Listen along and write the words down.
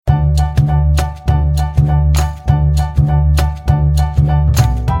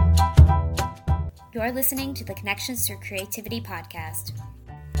You're listening to the Connections Through Creativity podcast.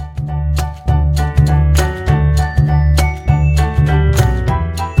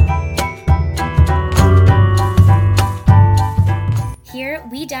 Here,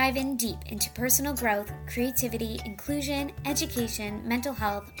 we dive in deep into personal growth, creativity, inclusion, education, mental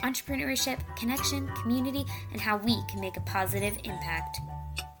health, entrepreneurship, connection, community, and how we can make a positive impact.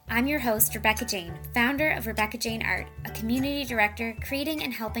 I'm your host, Rebecca Jane, founder of Rebecca Jane Art, a community director creating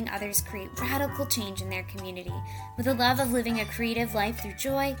and helping others create radical change in their community with a love of living a creative life through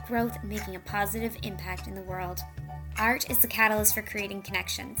joy, growth, and making a positive impact in the world. Art is the catalyst for creating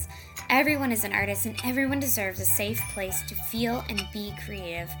connections. Everyone is an artist and everyone deserves a safe place to feel and be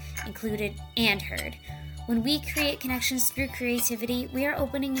creative, included, and heard. When we create connections through creativity, we are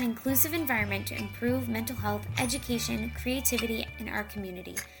opening an inclusive environment to improve mental health, education, creativity in our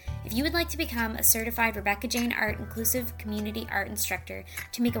community. If you would like to become a certified Rebecca Jane Art Inclusive Community Art Instructor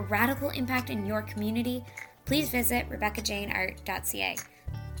to make a radical impact in your community, please visit RebeccaJaneArt.ca.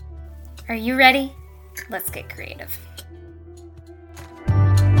 Are you ready? Let's get creative.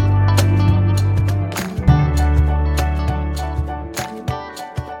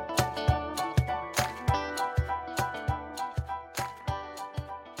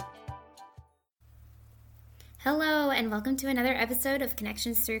 Hello, and welcome to another episode of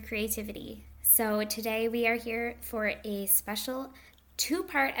Connections Through Creativity. So today we are here for a special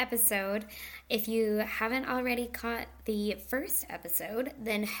two-part episode. If you haven't already caught the first episode,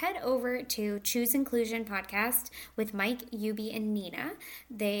 then head over to Choose Inclusion podcast with Mike, Yubi, and Nina.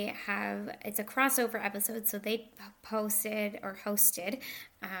 It's a crossover episode, so they hosted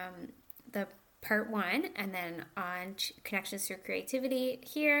the part one, and then on Connections Through Creativity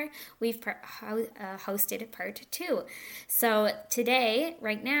here, we've hosted part two. So today,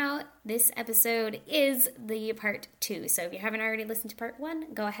 right now, this episode is the part two. So if you haven't already listened to part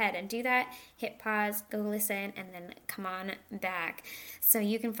one, go ahead and do that. Hit pause, go listen, and then come on back. So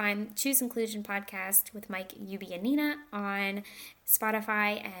you can find Choose Inclusion podcast with Mike, Yubi, and Nina on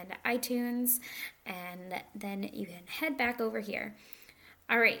Spotify and iTunes, and then you can head back over here.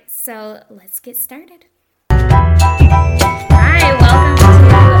 All right, so let's get started. Hi, welcome to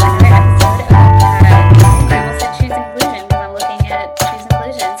another episode of, I almost said Choose Inclusion because I'm looking at Choose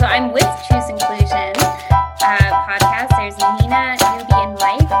Inclusion. So I'm with Choose Inclusion podcast. There's Nina, Yubi, and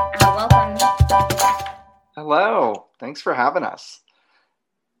Mike. Welcome. Hello. Thanks for having us.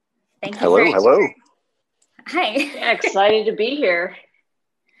 Thank you. Hello. Hi. Yeah, excited to be here.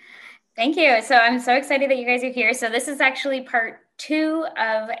 Thank you. So I'm so excited that you guys are here. So this is actually part two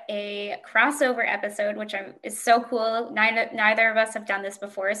of a crossover episode, which is so cool. Neither of us have done this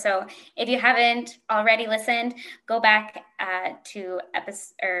before. So if you haven't already listened, go back to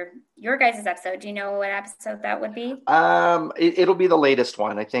your guys' episode. Do you know what episode that would be? It'll be the latest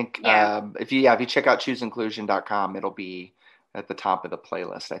one. I think yeah. If you check out chooseinclusion.com, it'll be at the top of the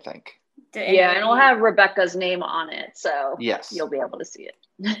playlist, I think. And it'll have Rebecca's name on it. So yes, you'll be able to see it.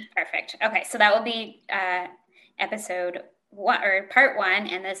 Perfect. Okay. So that will be episode one, or part one,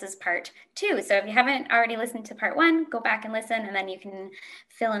 and this is part two. So if you haven't already listened to part one, go back and listen, and then you can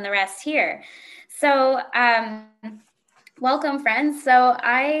fill in the rest here. So welcome, friends. So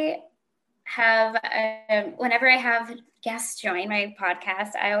I have, whenever I have guests join my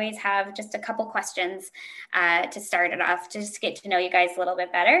podcast, I always have just a couple questions to start it off, just to get to know you guys a little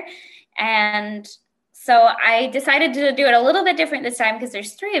bit better. And so I decided to do it a little bit different this time because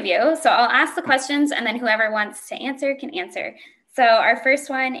there's three of you. So I'll ask the questions, and then whoever wants to answer can answer. So our first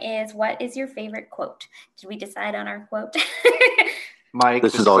one is, what is your favorite quote? Did we decide on our quote? Mike,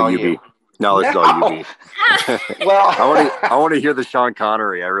 this is all you. No, this is all you. Well, I want to hear the Sean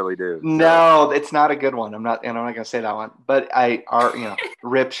Connery. I really do. No, it's not a good one. I'm not going to say that one. But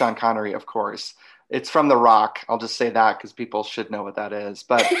rip Sean Connery, of course. It's from The Rock. I'll just say that because people should know what that is.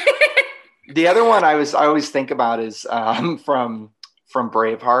 But the other one I always think about is from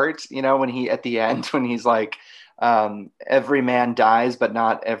Braveheart. You know, when he at the end, when he's like, every man dies, but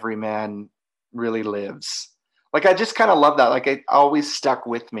not every man really lives. Like, I just kind of love that. Like, it always stuck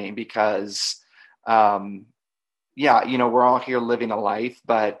with me because, we're all here living a life,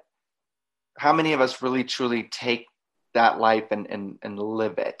 but how many of us really truly take that life and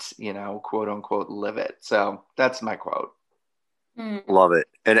live it, quote unquote, live it. So that's my quote. Love it.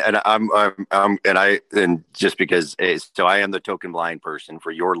 And just because, so I am the token blind person for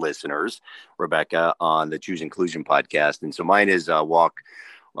your listeners, Rebecca, on the Choose Inclusion podcast. And so mine is walk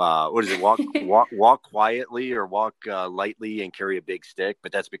quietly or walk lightly and carry a big stick.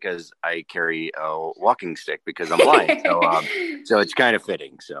 But that's because I carry a walking stick because I'm blind. So it's kind of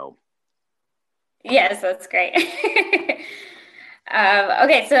fitting. So yes, that's great.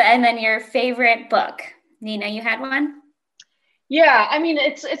 Okay, so and then your favorite book. Nina, you had one? Yeah, I mean,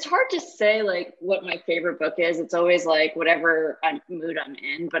 it's hard to say like what my favorite book is. It's always like whatever mood I'm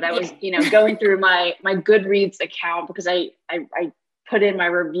in. But I was, going through my Goodreads account because I put in my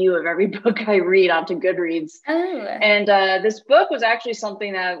review of every book I read onto Goodreads. Oh. And this book was actually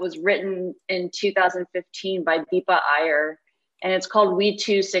something that was written in 2015 by Deepa Iyer. And it's called We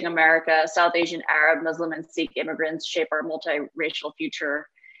Too Sing America, South Asian, Arab, Muslim, and Sikh immigrants shape our multiracial future.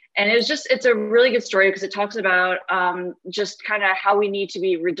 And it's a really good story because it talks about just kind of how we need to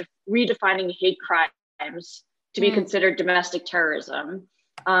be redefining hate crimes to be considered domestic terrorism.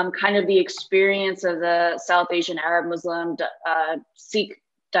 Kind of the experience of the South Asian, Arab, Muslim, Sikh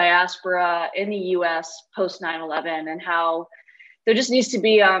diaspora in the US post 9/11, and how there just needs to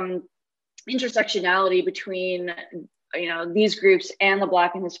be intersectionality between these groups and the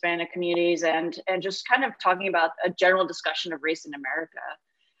Black and Hispanic communities, and just kind of talking about a general discussion of race in America.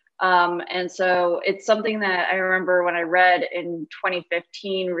 And so it's something that I remember when I read in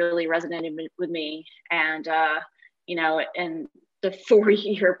 2015 really resonated with me. And, and the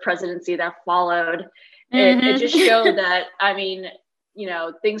 4-year presidency that followed, it just showed that, I mean,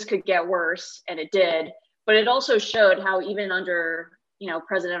 things could get worse, and it did. But it also showed how even under,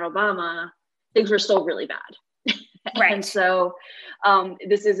 President Obama, things were still really bad. Right. And so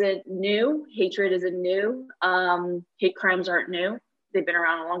this isn't new. Hatred isn't new. Hate crimes aren't new. They've been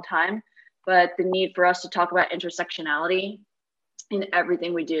around a long time, but the need for us to talk about intersectionality in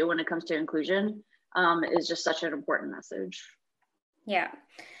everything we do when it comes to inclusion is just such an important message. Yeah.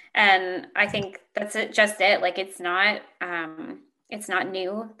 And I think that's just it. Like, it's not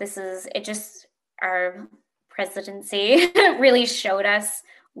new. Our presidency really showed us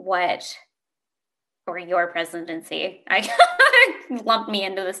or your presidency. I lumped me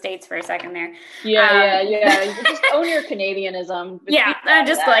into the States for a second there. Yeah. You just own your Canadianism. Yeah, I'm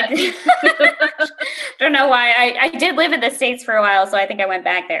just like, don't know why. I did live in the States for a while, so I think I went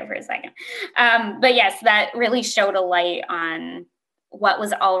back there for a second. But yes, that really showed a light on what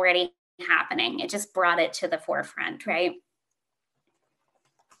was already happening. It just brought it to the forefront, right?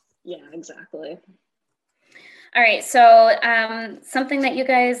 Yeah, exactly. All right, so something that you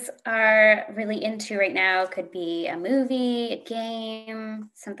guys are really into right now could be a movie, a game,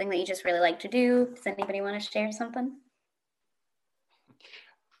 something that you just really like to do. Does anybody want to share something?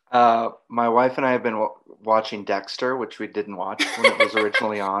 My wife and I have been watching Dexter, which we didn't watch when it was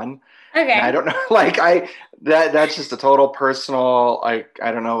originally on. Okay. And I don't know, that's just a total personal, I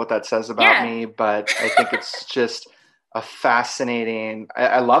don't know what that says about me, but I think it's just a fascinating,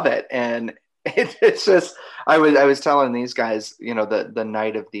 I love it. And it's just, I was telling these guys, the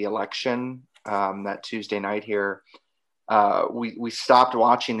night of the election, that Tuesday night here, we stopped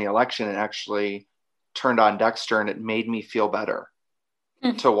watching the election and actually turned on Dexter, and it made me feel better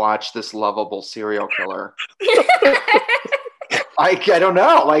to watch this lovable serial killer. I don't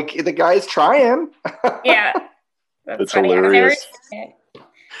know, like, the guy's trying. Yeah, that's hilarious.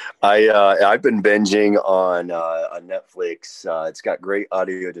 I've been binging on Netflix. It's got great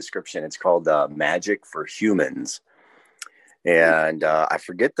audio description. It's called Magic for Humans, and I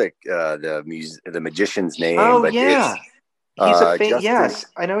forget the magician's name. Oh, but yeah, he's yes,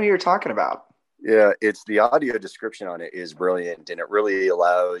 I know who you're talking about. Yeah, it's the audio description on it is brilliant, and it really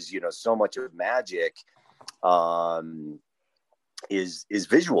allows so much of magic is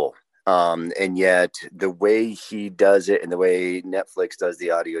visual. And yet the way he does it and the way Netflix does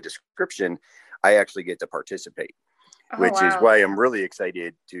the audio description, I actually get to participate, which is why I'm really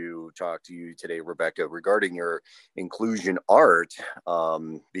excited to talk to you today, Rebecca, regarding your inclusion art.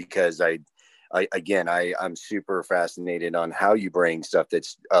 Because I'm super fascinated on how you bring stuff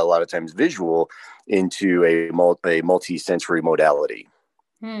that's a lot of times visual into a multi-sensory modality.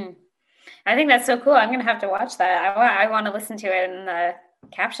 I think that's so cool. I'm going to have to watch that. I want to listen to it in the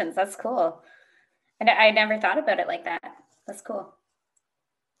captions. That's cool. And I never thought about it like that. That's cool.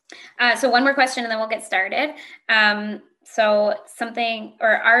 So one more question and then we'll get started. So something or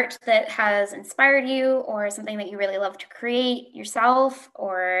art that has inspired you, or something that you really love to create yourself,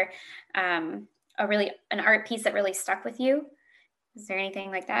 or an art piece that really stuck with you. Is there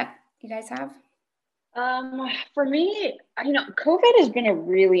anything like that you guys have? For me, COVID has been a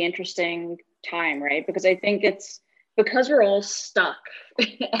really interesting time, right? Because I think it's because we're all stuck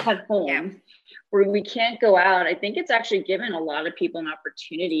at home where we can't go out. I think it's actually given a lot of people an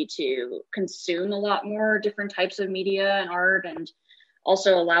opportunity to consume a lot more different types of media and art, and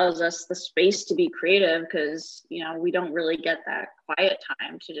also allows us the space to be creative because, we don't really get that quiet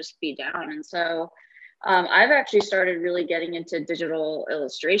time to just be down. And so I've actually started really getting into digital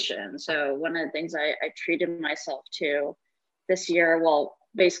illustration. So one of the things I treated myself to this year. Well,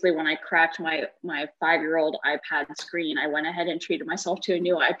 basically when I cracked my 5-year-old iPad screen, I went ahead and treated myself to a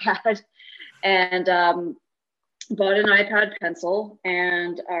new iPad and bought an iPad pencil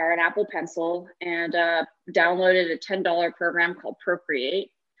or an Apple Pencil and downloaded a $10 program called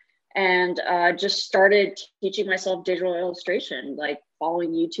Procreate and just started teaching myself digital illustration, like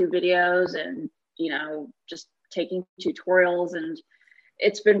following YouTube videos and, just taking tutorials. And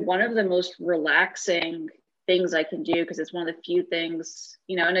it's been one of the most relaxing things I can do because it's one of the few things,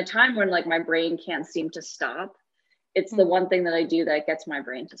 in a time when like my brain can't seem to stop, it's the one thing that I do that gets my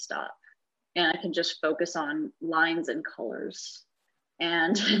brain to stop. And I can just focus on lines and colors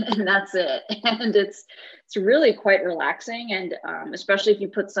and that's it. And it's really quite relaxing. And especially if you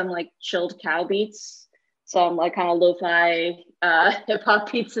put some like chilled cow beats, some like kind of lo-fi hip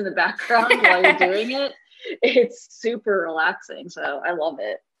hop beats in the background while you're doing it, it's super relaxing. So I love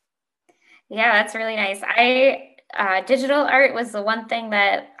it. Yeah, that's really nice. Digital art was the one thing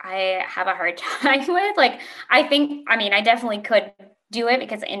that I have a hard time with. Like, I definitely could do it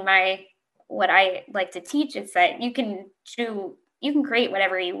because what I like to teach is that you can create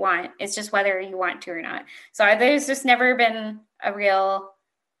whatever you want. It's just whether you want to or not. So there's just never been a real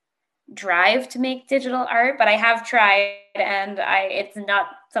drive to make digital art, but I have tried and it's not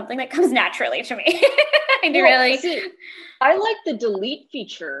something that comes naturally to me. I like the delete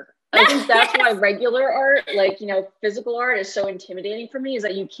feature. I think that's why regular art, like, physical art is so intimidating for me, is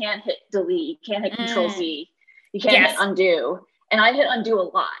that you can't hit delete, you can't hit Control Z, you can't hit undo. And I hit undo a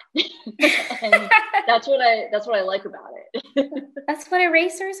lot. And that's what I like about it. That's what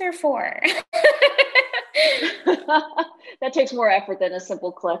erasers are for. That takes more effort than a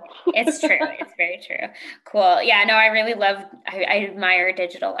simple click. It's true. It's very true. Cool. Yeah, no, I really I admire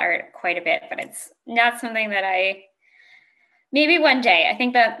digital art quite a bit, but it's not something that maybe one day. I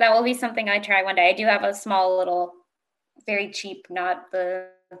think that will be something I try one day. I do have a small little, very cheap, not the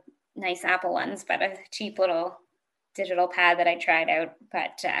nice Apple ones, but a cheap little digital pad that I tried out,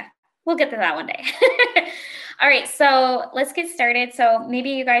 but we'll get to that one day. All right, so let's get started. So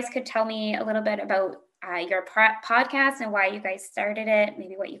maybe you guys could tell me a little bit about your podcast and why you guys started it,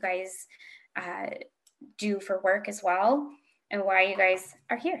 maybe what you guys do for work as well, and why you guys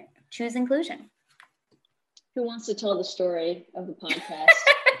are here. Choose inclusion. Who wants to tell the story of the podcast?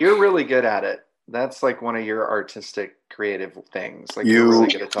 You're really good at it. That's like one of your artistic, creative things. Like you're really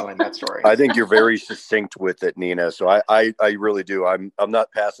good at telling that story. I think you're very succinct with it, Nina. So I really do. I'm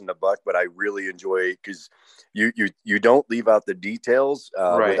not passing the buck, but I really enjoy because you don't leave out the details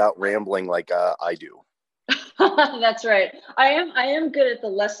without rambling like I do. That's right. I am good at the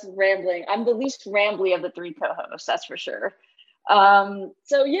less rambling. I'm the least rambly of the three co-hosts. That's for sure.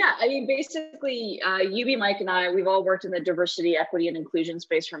 So yeah, basically, UB, Mike, and I, we've all worked in the diversity, equity, and inclusion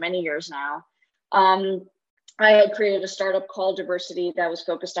space for many years now. I had created a startup called Diversity that was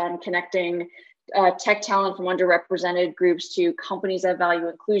focused on connecting tech talent from underrepresented groups to companies that value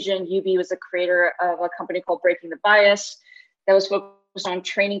inclusion. UB was a creator of a company called Breaking the Bias that was focused on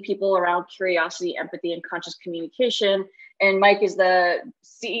training people around curiosity, empathy, and conscious communication. And Mike is the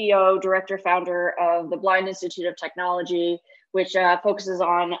CEO, director, founder of the Blind Institute of Technology, which focuses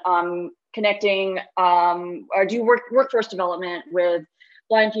on connecting or do workforce development with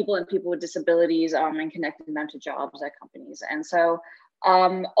blind people and people with disabilities and connecting them to jobs at companies. And so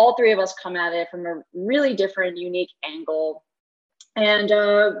all three of us come at it from a really different, unique angle. And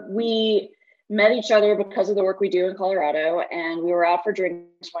we met each other because of the work we do in Colorado. And we were out for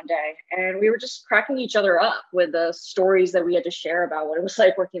drinks one day and we were just cracking each other up with the stories that we had to share about what it was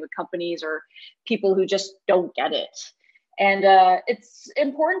like working with companies or people who just don't get it. And it's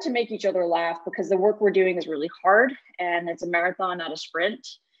important to make each other laugh because the work we're doing is really hard and it's a marathon, not a sprint.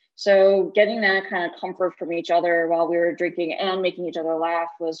 So getting that kind of comfort from each other while we were drinking and making each other laugh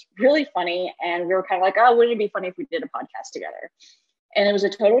was really funny. And we were kind of like, oh, wouldn't it be funny if we did a podcast together? And it was a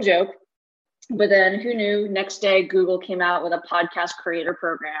total joke. But then who knew, next day, Google came out with a podcast creator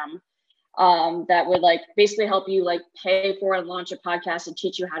program that would like basically help you like pay for and launch a podcast and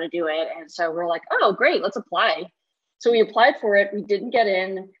teach you how to do it. And so we're like, oh, great, let's apply. So we applied for it. We didn't get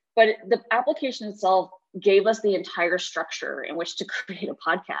in, but the application itself gave us the entire structure in which to create a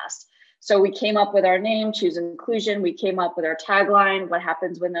podcast. So we came up with our name, Choose Inclusion. We came up with our tagline, what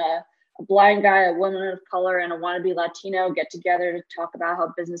happens when a blind guy, a woman of color, and a wannabe Latino get together to talk about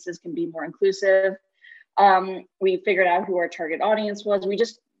how businesses can be more inclusive. We figured out who our target audience was. We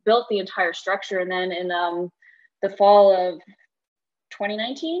just built the entire structure. And then in the fall of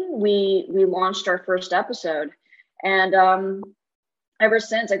 2019, we launched our first episode. And ever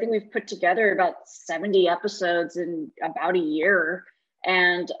since, I think we've put together about 70 episodes in about a year.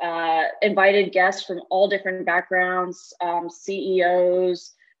 and invited guests from all different backgrounds,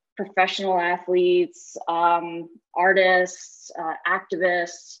 CEOs, professional athletes, artists,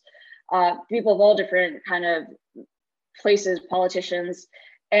 activists, people of all different kind of places, politicians,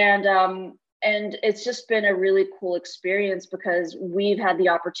 and it's just been a really cool experience because we've had the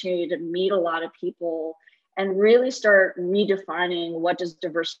opportunity to meet a lot of people and really start redefining what does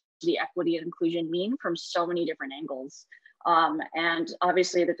diversity, equity, and inclusion mean from so many different angles. And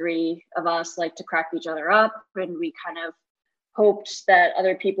obviously the three of us like to crack each other up, and we kind of hoped that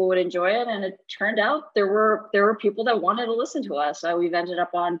other people would enjoy it. And it turned out there were people that wanted to listen to us. We've ended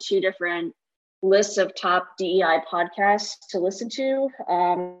up on 2 different lists of top DEI podcasts to listen to.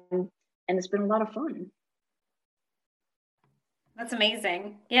 And it's been a lot of fun. That's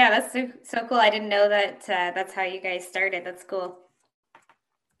amazing. Yeah, that's so cool. I didn't know that that's how you guys started. That's cool.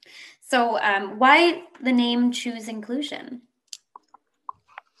 So why the name Choose Inclusion?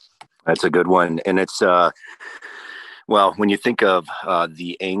 That's a good one. And it's, well, when you think of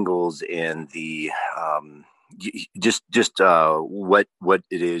the angles and the just what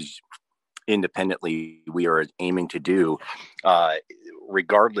it is independently we are aiming to do,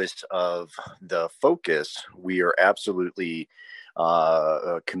 regardless of the focus, we are absolutely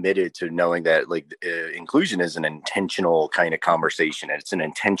committed to knowing that inclusion is an intentional kind of conversation, and it's an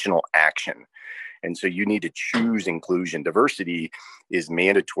intentional action. And so you need to choose inclusion. Diversity is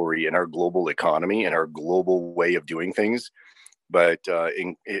mandatory in our global economy and our global way of doing things. But,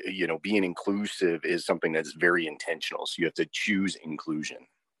 being inclusive is something that's very intentional. So you have to choose inclusion.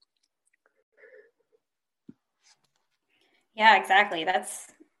 Yeah, exactly. That's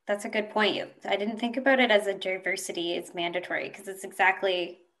a good point. I didn't think about it as a diversity is mandatory, because it's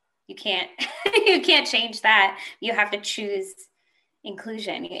exactly, you can't you can't change that. You have to choose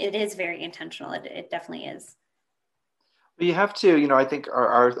inclusion. It is very intentional. It definitely is. You have to, I think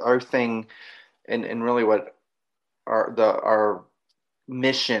our thing, and really what our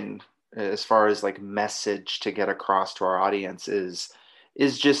mission as far as like message to get across to our audience is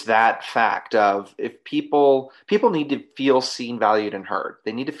just that fact of, if people need to feel seen, valued, and heard.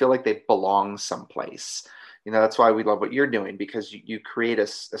 They need to feel like they belong someplace. That's why we love what you're doing, because you create a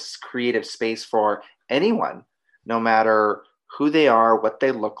creative space for anyone, no matter who they are, what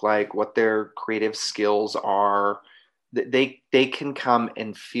they look like, what their creative skills are. They can come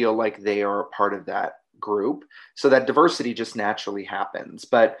and feel like they are a part of that group. So that diversity just naturally happens.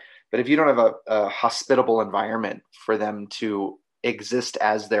 But if you don't have a hospitable environment for them to exist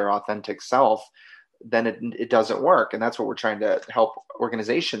as their authentic self, then it doesn't work. And that's what we're trying to help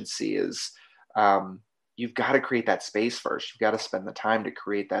organizations see is, you've got to create that space first. You've got to spend the time to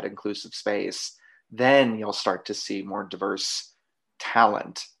create that inclusive space. Then you'll start to see more diverse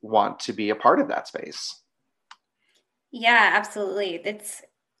talent want to be a part of that space. Yeah, absolutely.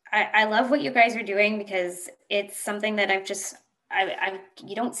 I love what you guys are doing, because it's something that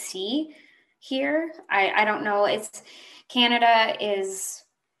you don't see here. I don't know. Canada is,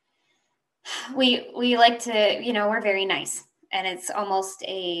 we like to, we're very nice, and it's almost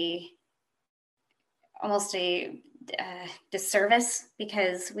a disservice,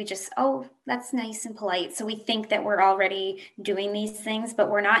 because we just, that's nice and polite. So we think that we're already doing these things, but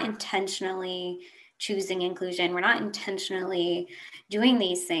we're not intentionally choosing inclusion. We're not intentionally doing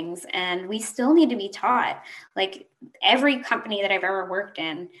these things. And we still need to be taught. Like, every company that I've ever worked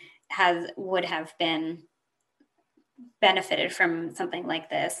in would have been benefited from something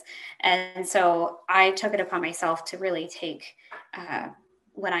like this. And so I took it upon myself to really take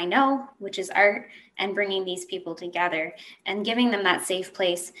what I know, which is art, and bringing these people together and giving them that safe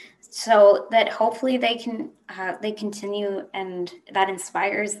place, so that hopefully they continue, and that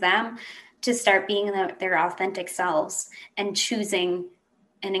inspires them to start being their authentic selves and choosing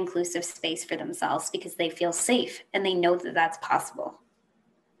an inclusive space for themselves, because they feel safe and they know that that's possible.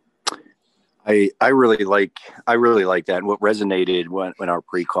 I really like that. And what resonated when our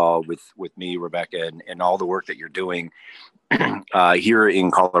pre-call with me, Rebecca, and all the work that you're doing here in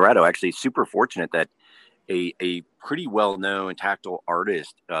Colorado, actually super fortunate that a pretty well-known tactile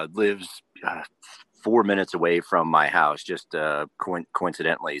artist lives 4 minutes away from my house, just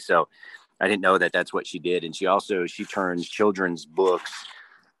coincidentally. So I didn't know that that's what she did. And she turns children's books,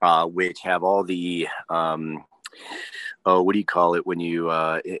 which have all the, what do you call it when you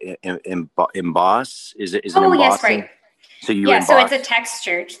emboss? Is it embossing? Yes, right. So emboss. So it's a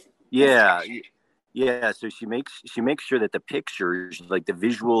texture. Yeah. Yeah. So she makes sure that the pictures, like the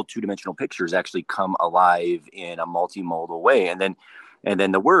visual 2-dimensional pictures, actually come alive in a multimodal way. And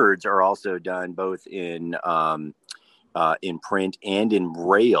then the words are also done both in print and in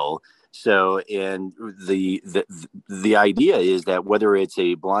Braille, So, and the idea is that whether it's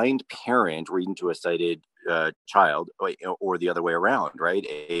a blind parent reading to a sighted child, or the other way around, right?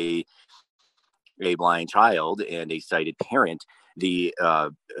 A blind child and a sighted parent, the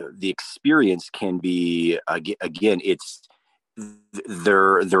experience can be, again, it's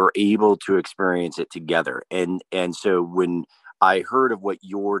they're able to experience it together. And so when I heard of what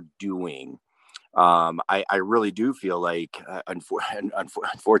you're doing, I really do feel like,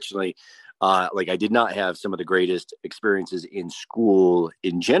 unfortunately, like I did not have some of the greatest experiences in school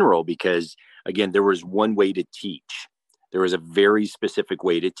in general, because again, there was one way to teach. There was a very specific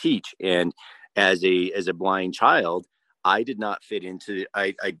way to teach. And as a blind child, I did not fit into,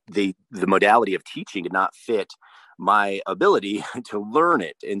 the modality of teaching did not fit my ability to learn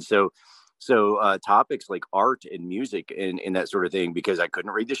it. And so topics like art and music and that sort of thing, because I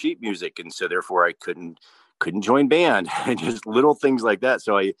couldn't read the sheet music, and so therefore I couldn't join band, and just little things like that.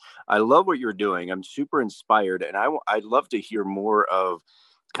 So I love what you're doing. I'm super inspired, and I'd love to hear more of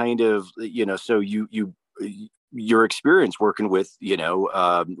kind of, so your experience working with,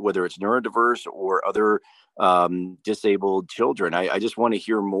 whether it's neurodiverse or other disabled children. I just want to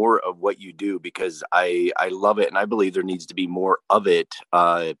hear more of what you do, because I love it, and I believe there needs to be more of it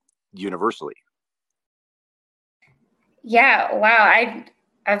universally. Yeah. Wow.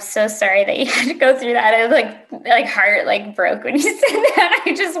 I'm so sorry that you had to go through that. It was like heart broke when you said that.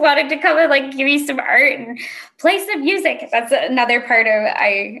 I just wanted to come and give you some art and play some music. That's another part of,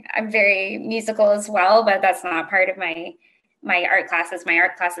 I'm very musical as well, but that's not part of my art classes. My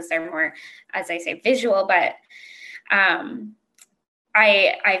art classes are more, as I say, visual, but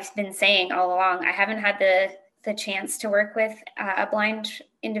I've been saying all along, I haven't had the chance to work with a blind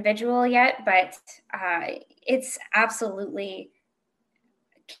individual yet, but it's absolutely,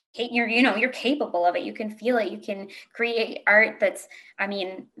 you're capable of it. You can feel it. You can create art that's,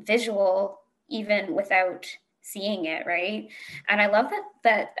 visual, even without seeing it, right? And I love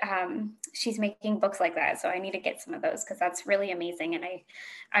that she's making books like that. So I need to get some of those, because that's really amazing. And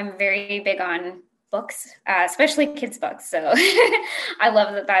I'm very big on books, especially kids' books. So I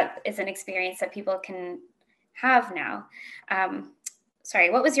love that is an experience that people can have now.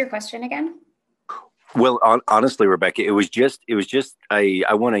 Sorry, what was your question again? Well, honestly, Rebecca, it was just I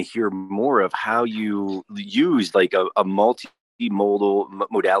want to hear more of how you use a multimodal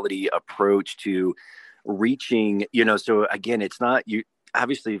modality approach to reaching, so again, it's not you,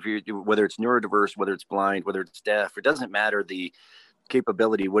 obviously, if you're, whether it's neurodiverse, whether it's blind, whether it's deaf, it doesn't matter the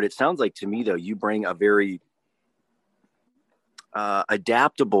capability. What it sounds like to me, though, you bring a very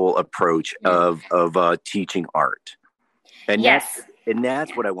adaptable approach of teaching art. And yes.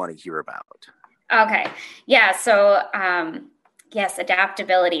 That's what I want to hear about. Okay. Yeah. So, yes,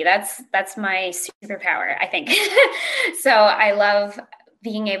 adaptability. That's my superpower, I think. So I love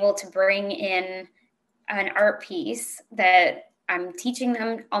being able to bring in an art piece that I'm teaching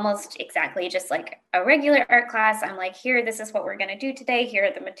them almost exactly just like a regular art class. I'm like, here, this is what we're going to do today. Here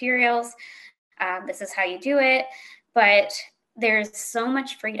are the materials. This is how you do it. But there's so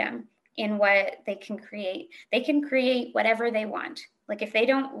much freedom in what they can create. They can create whatever they want. Like if they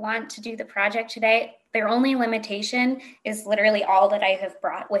don't want to do the project today, their only limitation is literally all that I have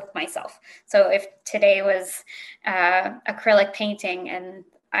brought with myself. So if today was acrylic painting and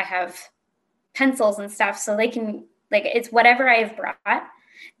I have pencils and stuff, so they can, it's whatever I've brought.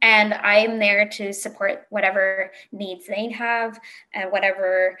 And I'm there to support whatever needs they have and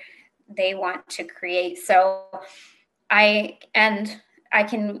whatever they want to create. So I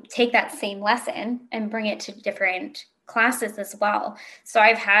can take that same lesson and bring it to different classes as well. So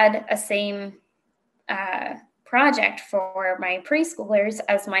I've had a same project for my preschoolers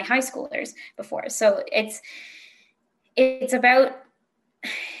as my high schoolers before. So it's about,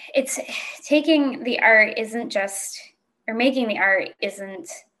 it's taking the art isn't just, or making the art isn't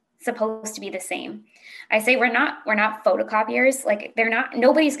supposed to be the same. I say we're not photocopiers.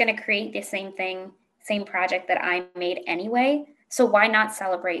 Nobody's going to create the same project that I made anyway. So why not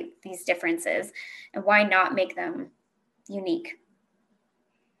celebrate these differences, and why not make them unique?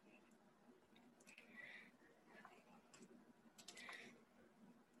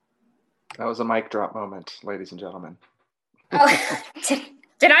 That was a mic drop moment, ladies and gentlemen. Oh,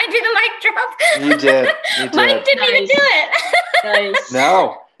 did I do the mic drop? You did. Mike didn't even do it. Nice.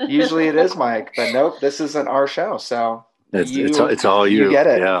 No, usually it is Mike, but nope, this isn't our show, so it's all you. You get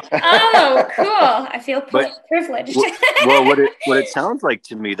it. Yeah. Oh, cool. I feel privileged. Well, what it sounds like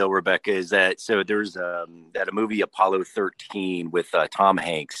to me, though, Rebecca, is that there's a movie Apollo 13 with Tom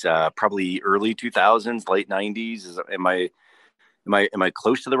Hanks, probably early 2000s, late 90s. Am I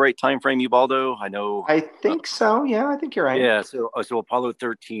close to the right time frame, Ubaldo? I know. I think so. Yeah, I think you're right. Yeah. So Apollo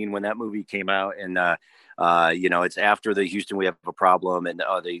 13, when that movie came out, and it's after the Houston We Have a Problem, and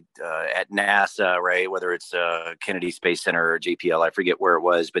they at NASA, right? Whether it's Kennedy Space Center or JPL, I forget where it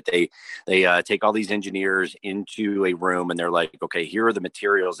was, but they take all these engineers into a room, and they're like, okay, here are the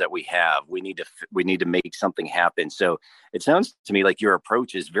materials that we have. We need to make something happen. So it sounds to me like your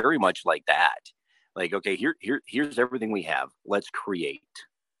approach is very much like that. Like, okay, here's everything we have. Let's create.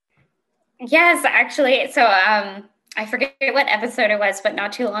 Yes, actually. So I forget what episode it was, but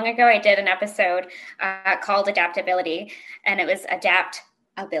not too long ago, I did an episode called Adaptability, and it was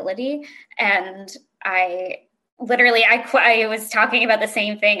adaptability. And I was talking about the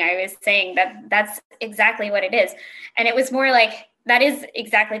same thing. I was saying that that's exactly what it is. And it was more like, that is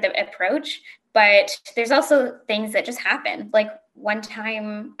exactly the approach. But there's also things that just happen. Like one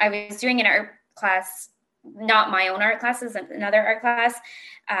time I was doing an art class, not my own art classes, another art class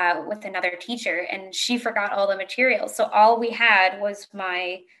with another teacher, and she forgot all the materials. So all we had was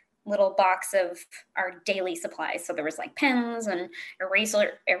my little box of our daily supplies. So there was like pens and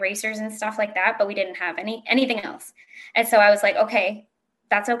erasers and stuff like that, but we didn't have anything else. And so I was like, okay,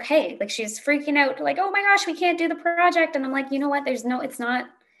 that's okay. Like, she's freaking out, like, oh my gosh, we can't do the project. And I'm like, you know what? It's not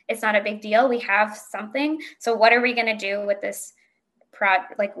a big deal. We have something. So what are we going to do with this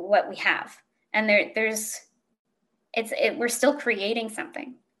like what we have? And we're still creating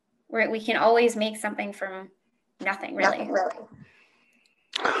something. We can always make something from nothing, really.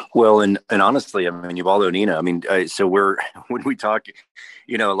 Well, and honestly, I mean, Ubaldo, Nina, I mean, so when we talk,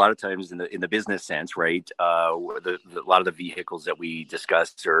 a lot of times in the business sense, right? A lot of the vehicles that we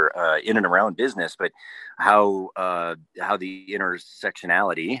discuss are in and around business, but how the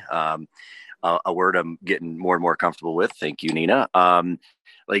intersectionality, a word I'm getting more and more comfortable with. Thank you, Nina.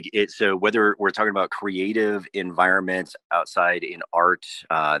 So whether we're talking about creative environments outside in art,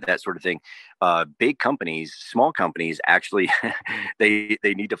 that sort of thing, big companies, small companies, actually, they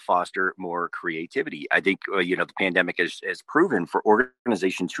need to foster more creativity. I think, the pandemic has proven for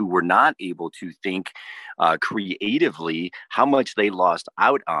organizations who were not able to think creatively how much they lost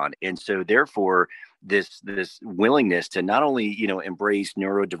out on. And so therefore, this willingness to not only embrace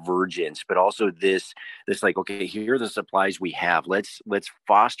neurodivergence, but also this like, okay, here are the supplies we have. Let's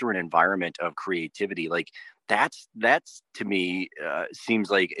foster an environment of creativity. Like that's to me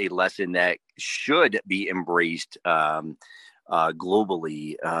seems like a lesson that should be embraced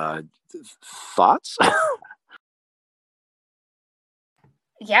globally. Thoughts?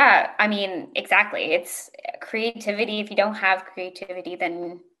 Yeah, I mean, exactly. It's creativity. If you don't have creativity,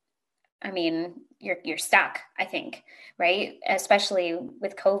 then you're stuck, I think, right? Especially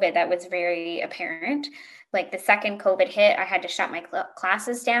with COVID, that was very apparent. Like the second COVID hit, I had to shut my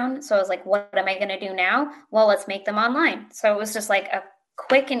classes down. So I was like, what am I going to do now? Well, let's make them online. So it was just like a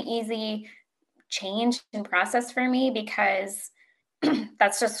quick and easy change in process for me, because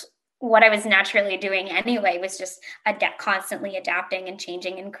that's just what I was naturally doing anyway, was just constantly adapting and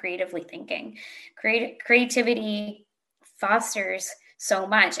changing and creatively thinking. Creativity fosters so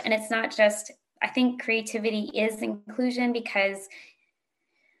much. And it's not just, I think creativity is inclusion, because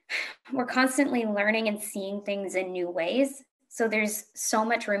we're constantly learning and seeing things in new ways. So there's so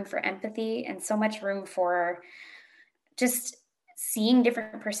much room for empathy and so much room for just seeing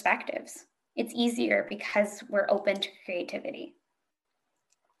different perspectives. It's easier because we're open to creativity.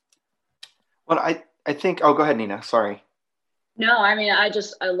 Well, I think, oh, go ahead, Nina. Sorry. No, I mean, I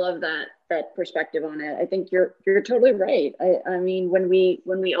love that perspective on it. I think you're totally right. I mean, when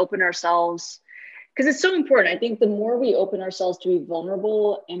we open ourselves, because it's so important. I think the more we open ourselves to be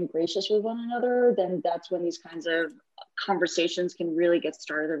vulnerable and gracious with one another, then that's when these kinds of conversations can really get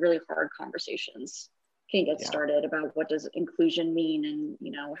started. They're really hard conversations can get started about what does inclusion mean, and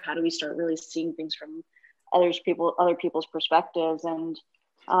how do we start really seeing things from other people's perspectives. And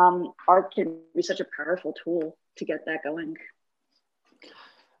art can be such a powerful tool to get that going.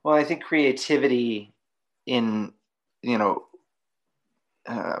 Well, I think creativity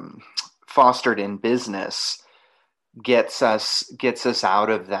fostered in business gets us out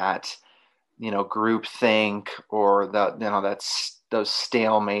of that, group think, or those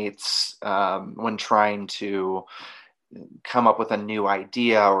stalemates when trying to come up with a new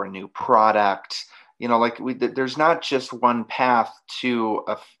idea or a new product. There's not just one path to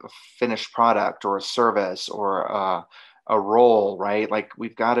a finished product or a service or a role, right? Like,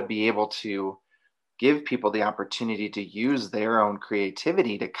 we've got to be able to give people the opportunity to use their own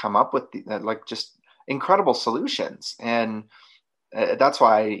creativity to come up with just incredible solutions. And that's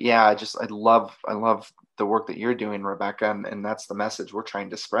why, I love the work that you're doing, Rebecca. And that's the message we're trying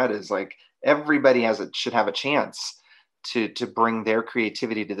to spread, is like, everybody should have a chance to bring their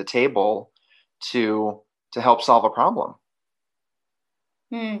creativity to the table to help solve a problem.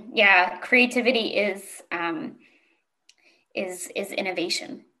 Yeah, creativity is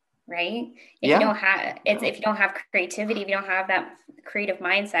innovation, right? If you don't have creativity, if you don't have that creative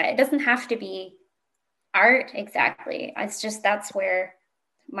mindset, it doesn't have to be art exactly. It's just that's where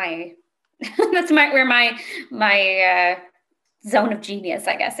my zone of genius,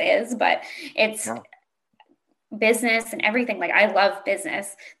 I guess, is. But it's business and everything. Like, I love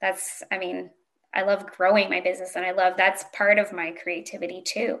business. I love growing my business, and that's part of my creativity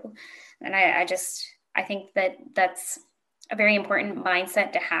too. And I think that's a very important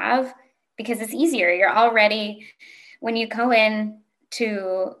mindset to have, because it's easier. You're already, when you go in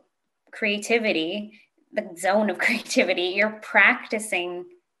to creativity, the zone of creativity, you're practicing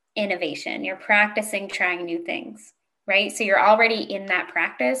innovation. You're practicing trying new things, right? So you're already in that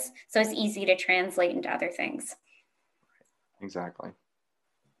practice. So it's easy to translate into other things. Exactly.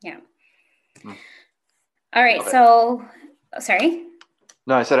 Yeah. All right. So, sorry.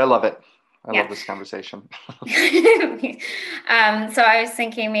 No, I said I love it. I love this conversation. So I was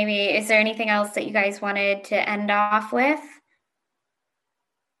thinking, maybe, is there anything else that you guys wanted to end off with?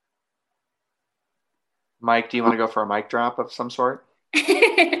 Mike, do you want to go for a mic drop of some sort?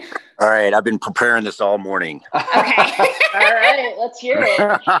 All right, I've been preparing this all morning. Okay. All right, let's hear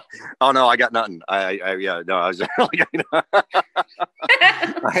it. Oh no, I got nothing. I was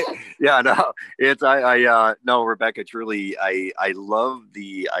no, Rebecca, truly, I love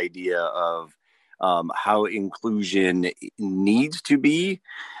the idea of how inclusion needs to be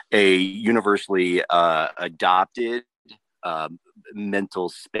a universally adopted mental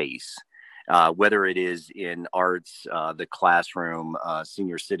space. Whether it is in arts, the classroom,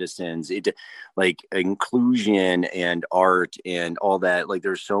 senior citizens, like inclusion and art and all that, like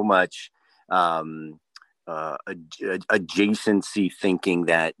there's so much adjacency thinking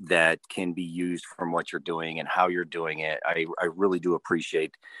that can be used from what you're doing and how you're doing it. I really do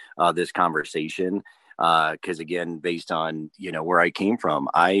appreciate this conversation. Because again, based on where I came from,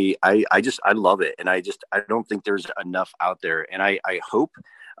 I love it, and I don't think there's enough out there, and I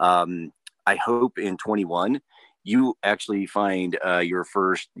hope in 21 you actually find your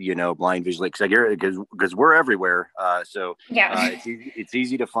first blind visually, because we're everywhere, so it's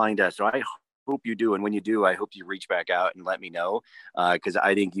easy to find us. So I hope you do, and when you do, I hope you reach back out and let me know, because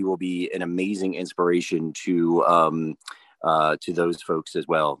I think you will be an amazing inspiration to those folks as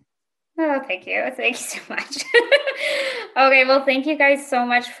well. Oh, thank you so much. Okay, well, thank you guys so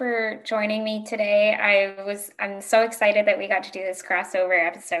much for joining me today. I'm so excited that we got to do this crossover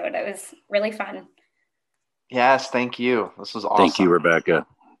episode. It was really fun. Yes, thank you. This was awesome. Thank you, Rebecca.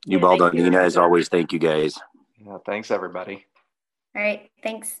 Ubaldo and Nina, as always, thank you guys. Yeah, thanks everybody. All right,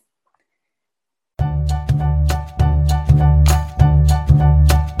 thanks.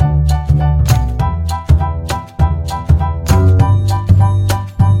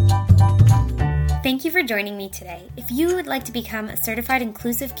 Thank you for joining me today. If you would like to become a certified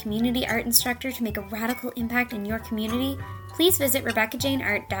inclusive community art instructor to make a radical impact in your community, please visit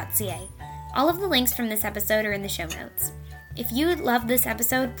RebeccaJaneArt.ca. All of the links from this episode are in the show notes. If you love this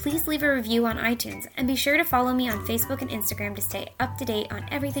episode, please leave a review on iTunes, and be sure to follow me on Facebook and Instagram to stay up to date on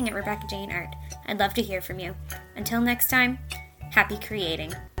everything at Rebecca Jane Art. I'd love to hear from you. Until next time, happy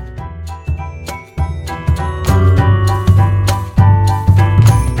creating.